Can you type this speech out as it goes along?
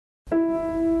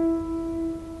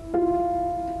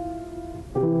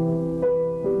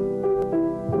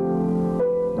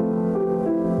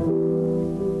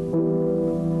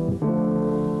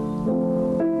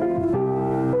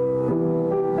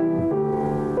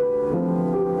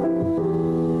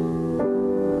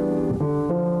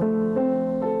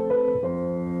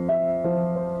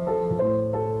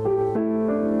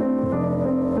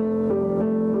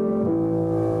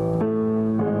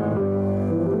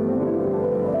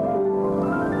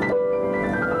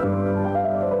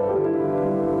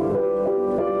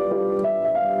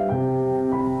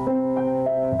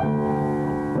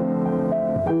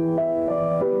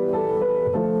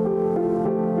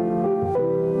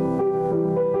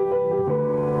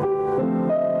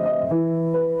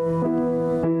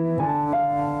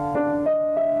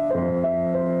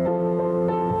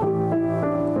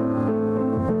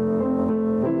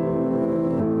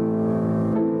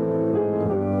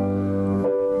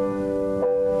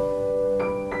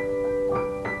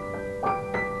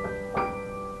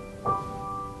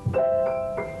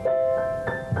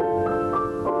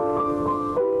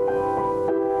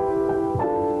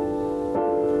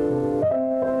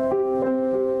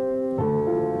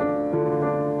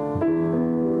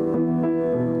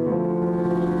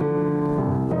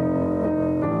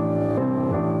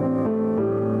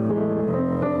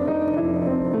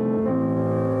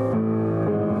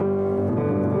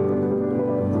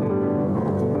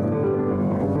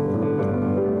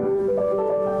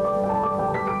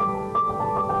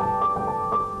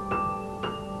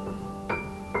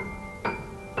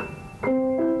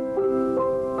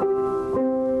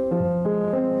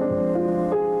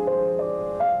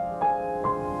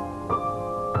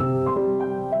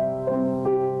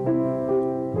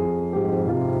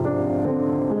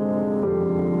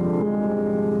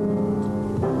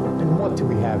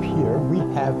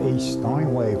have a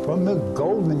Steinway from the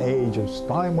golden age of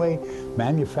Steinway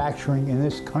manufacturing in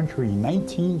this country,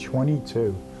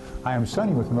 1922. I am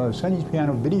Sonny with another Sonny's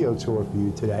Piano video tour for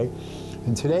you today.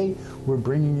 And today we're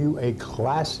bringing you a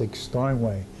classic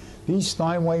Steinway. These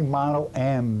Steinway Model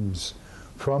M's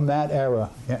from that era.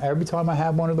 Every time I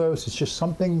have one of those, it's just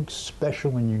something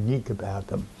special and unique about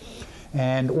them.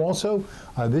 And also,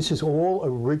 this is all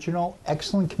original,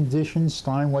 excellent condition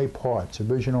Steinway parts.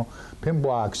 Original pin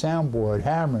block, soundboard,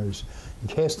 hammers, and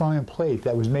cast iron plate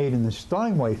that was made in the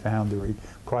Steinway foundry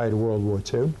prior to World War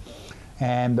II.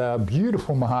 And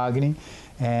beautiful mahogany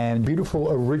and beautiful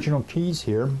original keys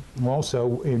here,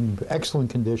 also in excellent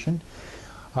condition.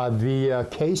 The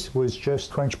case was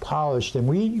just French polished, and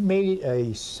we made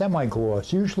a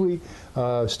semi-gloss. Usually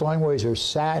Steinways are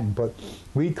satin, but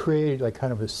we created like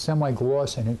kind of a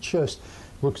semi-gloss, and it just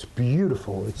looks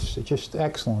beautiful. It's just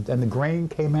excellent. And the grain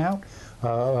came out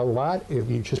a lot.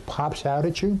 It just pops out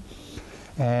at you.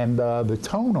 And the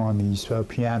tone on these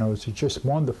pianos is just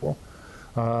wonderful.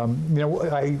 You know,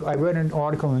 I read an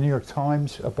article in the New York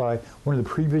Times by one of the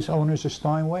previous owners of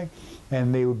Steinway,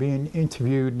 and they were being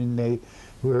interviewed, and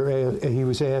he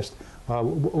was asked,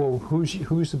 well,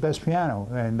 who's the best piano?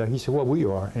 And he said, well, we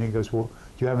are. And he goes, well,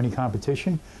 do you have any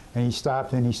competition? And he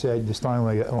stopped and he said, the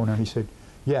Steinway owner, he said,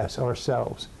 yes,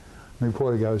 ourselves. And the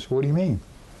reporter goes, what do you mean?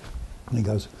 And he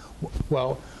goes,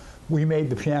 well, we made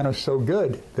the piano so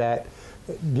good that,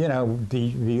 you know,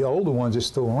 the older ones are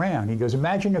still around. He goes,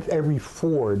 imagine if every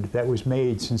Ford that was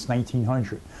made since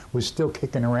 1900 was still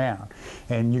kicking around,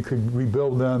 and you could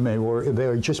rebuild them, or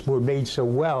they just were made so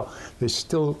well, they're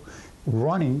still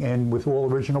running and with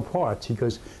all original parts. He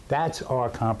goes, that's our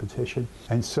competition,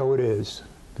 and so it is.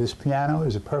 This piano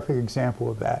is a perfect example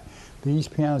of that. These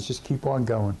pianos just keep on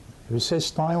going. If it says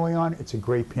Steinway on it, it's a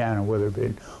great piano, whether it be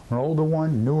an older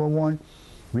one, newer one,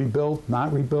 rebuilt,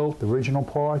 not rebuilt, original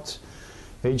parts.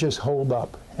 They just hold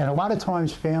up. And a lot of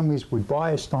times families would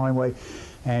buy a Steinway,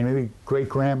 and maybe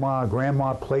great-grandma or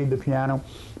grandma played the piano,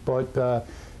 but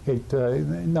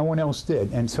no one else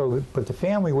did. And so, but the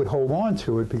family would hold on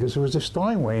to it because it was a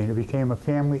Steinway, and it became a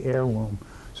family heirloom.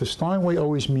 So Steinway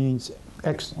always means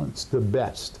excellence, the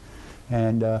best.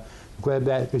 And glad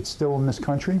that it's still in this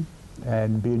country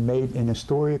and being made in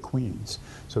Astoria, Queens.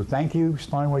 So thank you,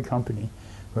 Steinway Company,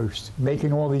 for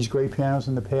making all these great pianos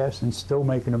in the past and still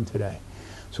making them today.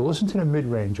 So listen to the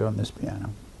mid-range on this piano.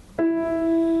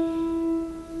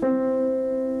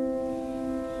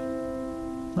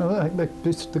 Well,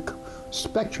 the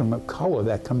spectrum of color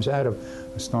that comes out of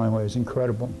a Steinway is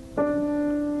incredible.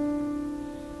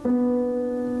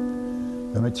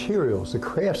 The materials, the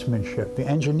craftsmanship, the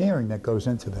engineering that goes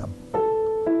into them.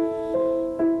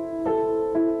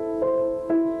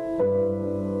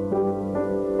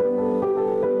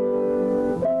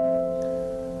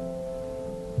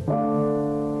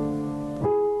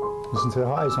 Listen to the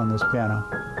highs on this piano.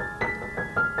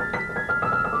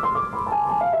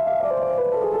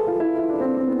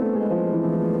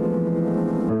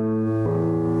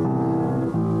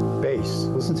 Bass.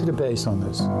 Listen to the bass on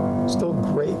this. Still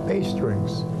great bass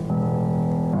strings.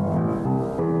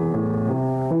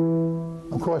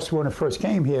 Of course, when it first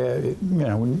came here, you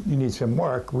know, when you need some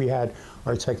work, we had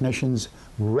our technicians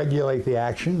regulate the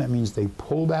action. That means they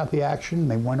pulled out the action.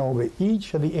 They went over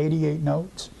each of the 88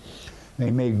 notes. They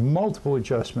made multiple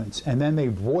adjustments, and then they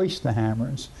voiced the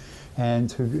hammers, and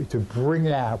to bring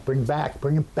it out, bring it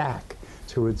back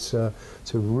to its to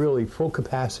really full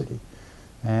capacity,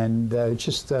 and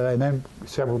and then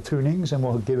several tunings, and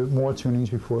we'll give it more tunings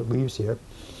before it leaves here.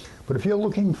 But if you're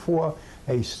looking for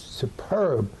a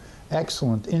superb,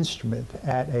 excellent instrument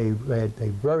at a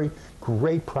very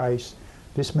great price,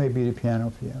 this may be the piano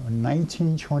for you. A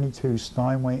 1922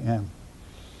 Steinway M.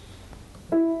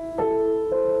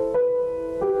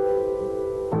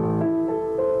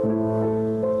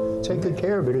 Take good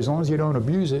care of it. As long as you don't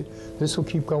abuse it, this will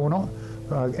keep going on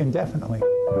indefinitely.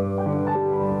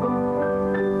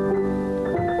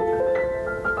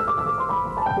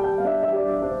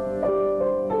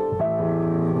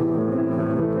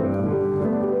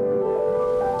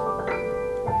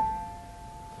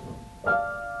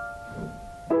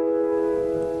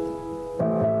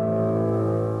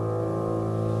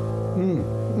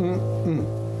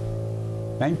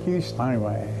 Thank you,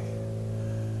 Steinway.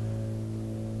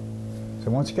 So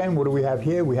once again, what do we have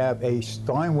here? We have a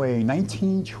Steinway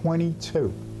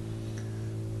 1922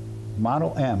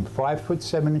 Model M, 5 foot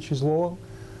 7 inches long.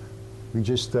 We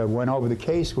just went over the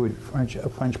case with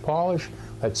French polish.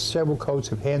 Had several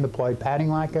coats of hand-applied padding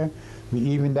lacquer. We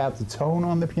evened out the tone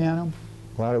on the piano.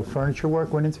 A lot of furniture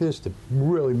work went into this to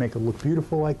really make it look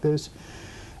beautiful like this.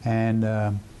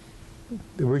 And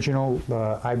the original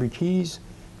ivory keys.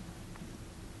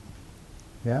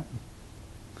 Yeah.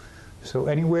 So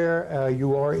anywhere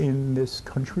you are in this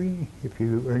country, if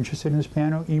you are interested in this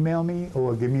piano, email me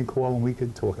or give me a call and we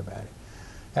could talk about it.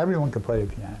 Everyone can play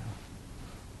the piano.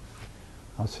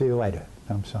 I'll see you later.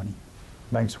 I'm Sonny.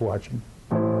 Thanks for watching.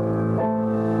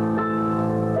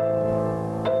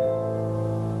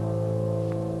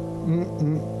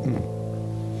 Mm-mm-mm.